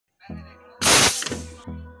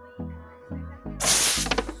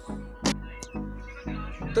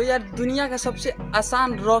तो यार दुनिया का सबसे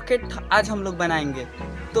आसान रॉकेट आज हम लोग बनाएंगे।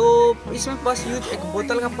 तो इसमें बस यूज एक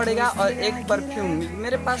बोतल का पड़ेगा और एक परफ्यूम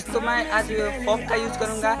मेरे पास। तो मैं आज फॉग का यूज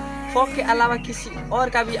करूँगा। फॉग के अलावा किसी और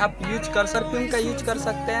का भी आप यूज कर परफ्यूम का यूज कर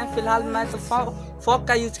सकते हैं। फिलहाल मैं तो फॉग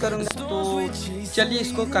का यूज करूँगा। तो चलिए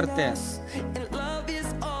इसको करते हैं।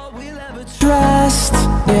 Trust,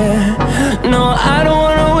 yeah. No, I don't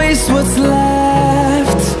wanna waste what's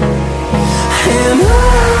left. And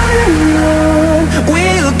on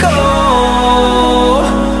we'll go,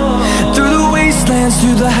 through the wastelands,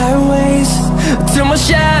 through the highways, till my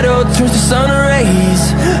shadow turns to sun rays.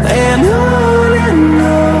 And on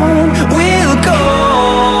we'll go,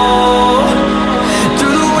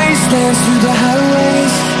 through the wastelands, through the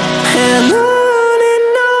highways, and on.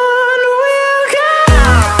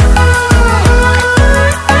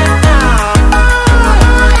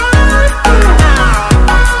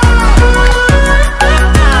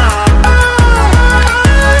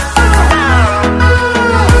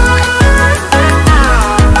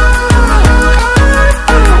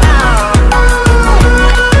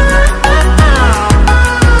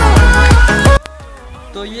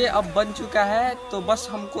 तो ये अब बन चुका है। तो बस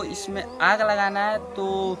हमको इसमें आग लगाना है। तो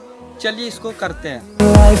चलिए इसको करते हैं।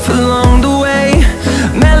 Life along the way,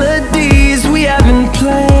 melodies we haven't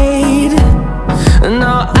played.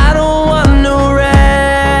 No, I don't want no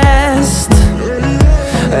rest.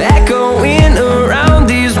 Echoing around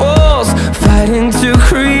these walls, fighting to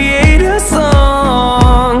create a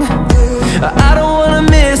song. I don't wanna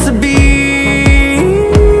miss a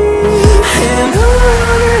beat. And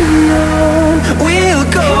on we'll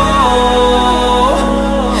go,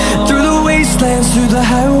 through the wastelands, through the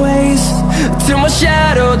highways, till my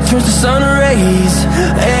shadow turns to sun rays.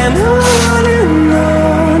 And on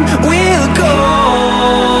we'll go,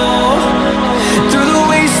 through the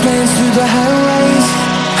wastelands, through the highways,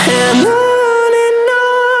 and on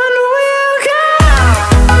we'll go.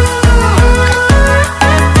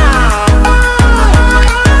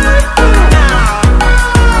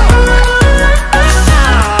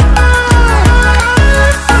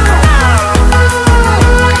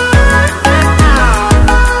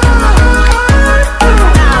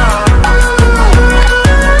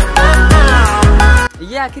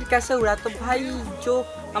 ये आखिर कैसे उड़ा? तो भाई जो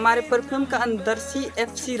हमारे perfume का अंदर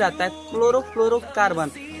CFC रहता है, क्लोरोफ्लोरोकार्बन।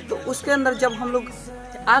 तो उसके अंदर जब हम लोग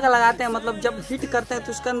आग लगाते हैं, मतलब जब हीट करते हैं,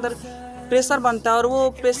 तो उसके अंदर प्रेशर बनता है और वो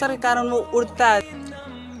प्रेशर के कारण वो उड़ता है।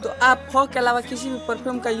 तो आप फॉग के अलावा किसी भी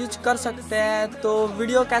परफ्यूम का यूज कर सकते हैं। तो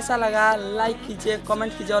वीडियो कैसा लगा लाइक कीजिए,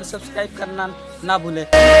 कमेंट कीजिए और सब्सक्राइब करना ना भूलें।